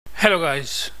Hello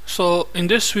guys, so in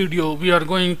this video we are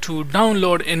going to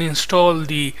download and install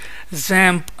the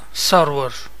XAMPP server.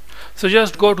 So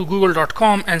just go to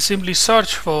google.com and simply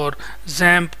search for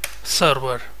XAMPP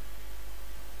server.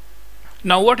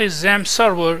 Now what is XAMPP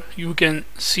server? You can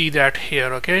see that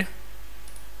here, okay?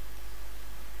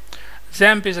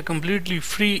 XAMPP is a completely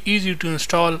free, easy to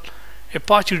install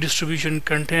Apache distribution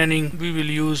containing we will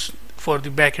use for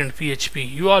the backend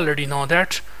PHP. You already know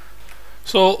that.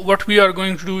 So what we are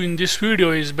going to do in this video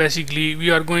is basically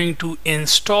we are going to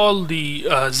install the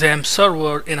XAMPP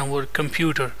server in our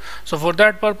computer. So for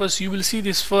that purpose you will see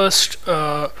this first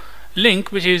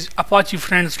link, which is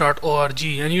apachefriends.org,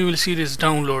 and you will see this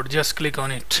download. Just click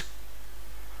on it,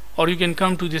 or you can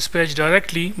come to this page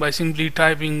directly by simply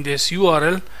typing this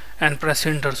URL and press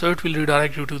enter. So it will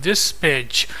redirect you to this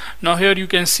page. Now here you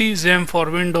can see XAMPP for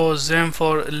Windows, XAMPP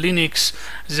for Linux,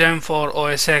 XAMPP for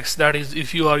OS X, that is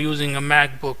if you are using a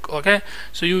MacBook. Okay,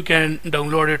 so you can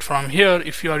download it from here.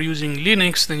 If you are using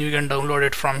Linux, then you can download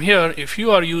it from here. If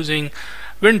you are using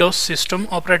Windows system,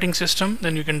 operating system,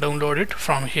 then you can download it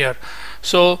from here.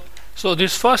 So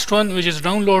this first one, which is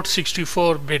download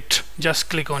 64-bit, just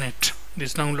click on it,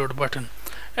 this download button,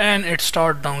 and it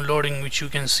start downloading, which you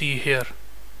can see here.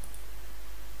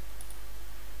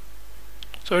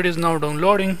 So it is now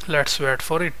downloading. Let's wait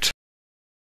for it.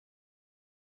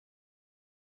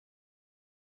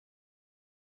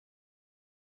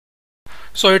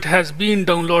 So it has been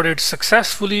downloaded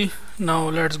successfully. Now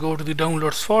let's go to the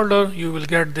downloads folder. You will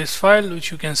get this file,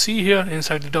 which you can see here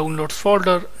inside the downloads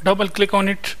folder. Double click on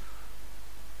it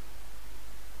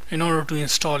in order to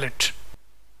install it.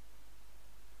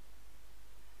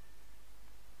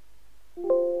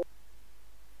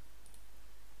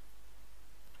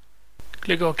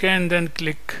 Click OK and then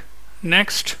click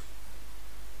next.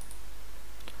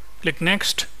 Click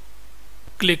next.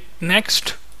 Click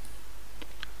next.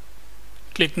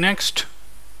 Click next.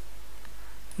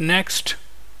 Next.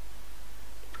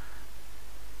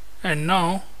 And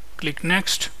now click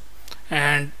next,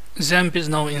 and XAMPP is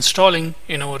now installing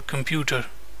in our computer.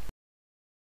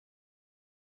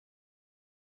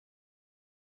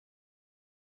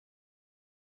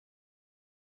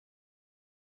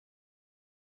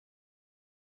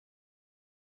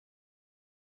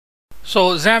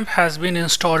 So XAMPP has been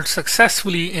installed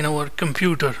successfully in our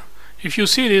computer. If you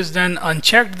see this, then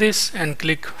uncheck this and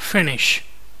click finish.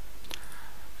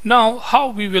 Now how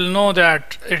we will know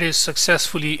that it is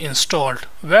successfully installed?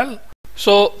 Well,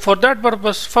 so for that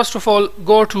purpose, first of all,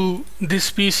 go to this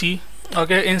PC.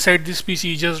 Okay, inside this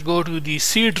PC just go to the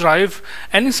C drive,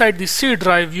 and inside the C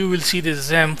drive you will see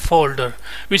this XAMPP folder,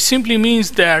 which simply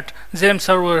means that XAMPP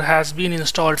server has been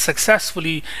installed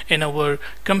successfully in our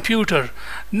computer.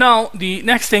 Now the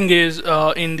next thing is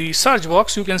in the search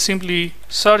box you can simply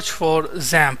search for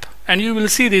XAMPP, and you will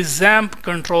see this XAMPP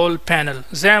control panel,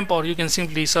 XAMPP, or you can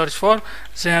simply search for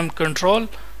XAMPP control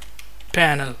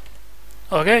panel.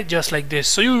 Okay, just like this.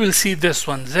 So you will see this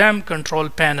one, XAMPP control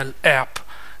panel app.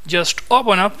 Just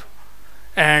open up,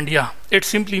 and yeah, it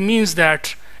simply means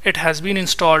that it has been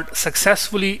installed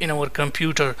successfully in our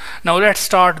computer. Now let's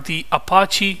start the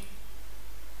Apache,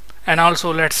 and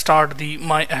also let's start the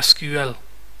MySQL.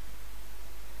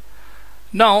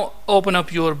 Now open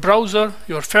up your browser,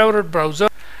 your favorite browser,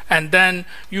 and then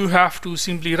you have to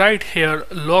simply write here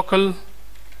localhost/php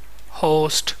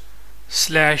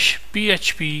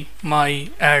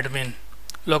myadmin,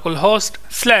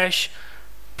 localhost/php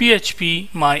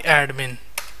myadmin.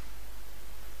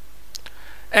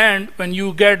 And when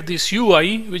you get this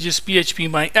UI, which is php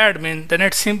myadmin, then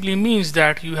it simply means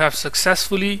that you have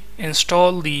successfully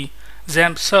installed the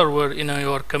XAMPP server in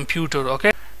your computer.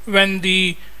 Okay, when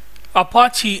the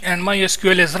Apache and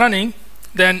MySQL is running,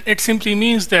 then it simply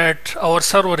means that our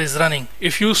server is running.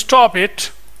 If you stop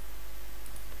it,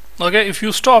 okay, if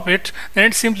you stop it, then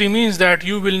it simply means that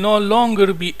you will no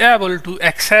longer be able to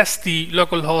access the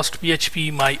localhost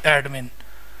php myadmin.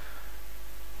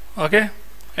 Okay,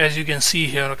 as you can see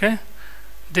here, okay,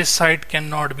 this site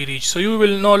cannot be reached, so you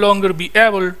will no longer be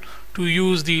able to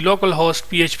use the localhost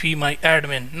php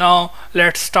myadmin. Now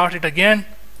let's start it again.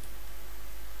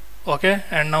 Okay,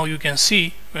 and now you can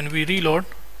see when we reload,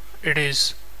 it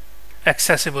is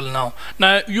accessible now.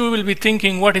 Now you will be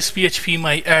thinking, what is php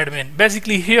myadmin?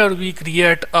 Basically here we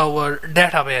create our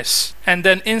database, and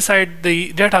then inside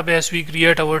the database we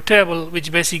create our table,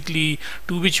 which basically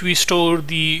to which we store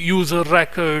the user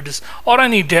records or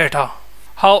any data.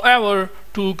 However,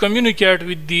 to communicate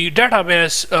with the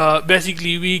database,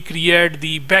 basically we create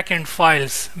the backend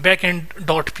files,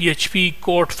 backend.php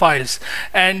code files,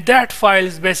 and that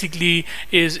files basically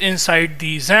is inside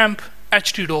the XAMPP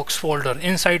htdocs folder.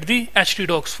 Inside the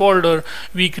htdocs folder,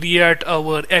 we create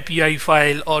our API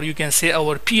file, or you can say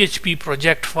our PHP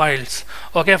project files.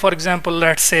 Okay, for example,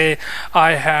 let's say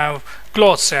I have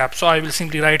clothes app, so I will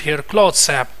simply write here clothes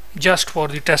app just for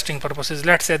the testing purposes.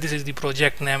 Let's say this is the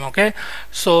project name. Okay,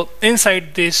 so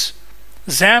inside this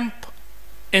XAMPP,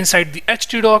 inside the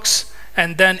htdocs,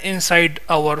 and then inside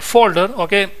our folder,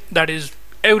 okay, that is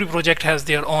every project has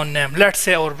their own name. Let's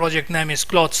say our project name is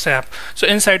clothes app, so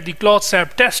inside the clothes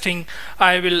app testing,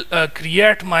 I will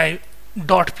create my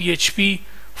 .php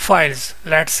files.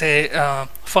 Let's say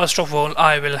first of all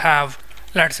I will have,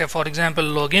 let's say for example,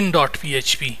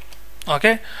 login.php.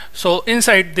 okay, so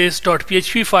inside this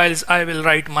 .php files I will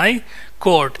write my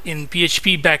code in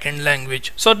PHP backend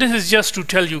language. So this is just to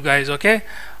tell you guys, okay,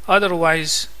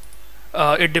 otherwise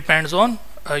it depends on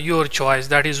your choice,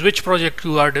 that is which project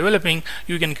you are developing.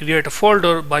 You can create a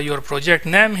folder by your project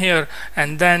name here,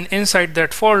 and then inside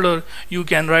that folder you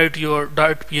can write your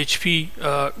 .php,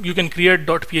 you can create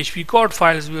 .php code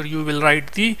files where you will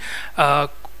write the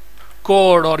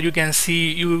code, or you can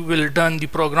see you will done the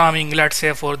programming, let's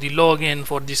say for the login,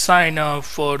 for the sign up,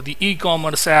 for the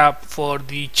e-commerce app, for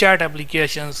the chat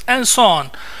applications, and so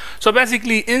on. So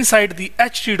basically inside the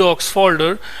htdocs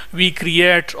folder we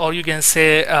create, or you can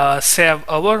say save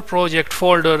our project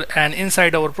folder, and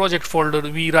inside our project folder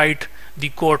we write the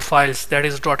code files, that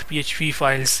is .php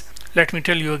files. Let me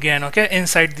tell you again, okay,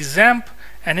 inside the XAMPP,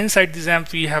 and inside the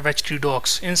XAMPP we have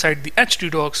htdocs. Inside the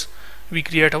htdocs we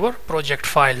create our project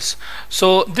files.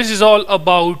 So this is all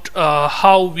about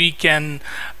how we can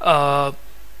download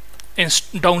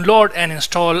and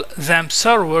install XAMPP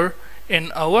server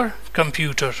in our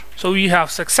computer. So we have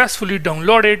successfully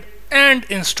downloaded and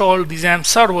installed the XAMPP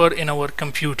server in our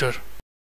computer.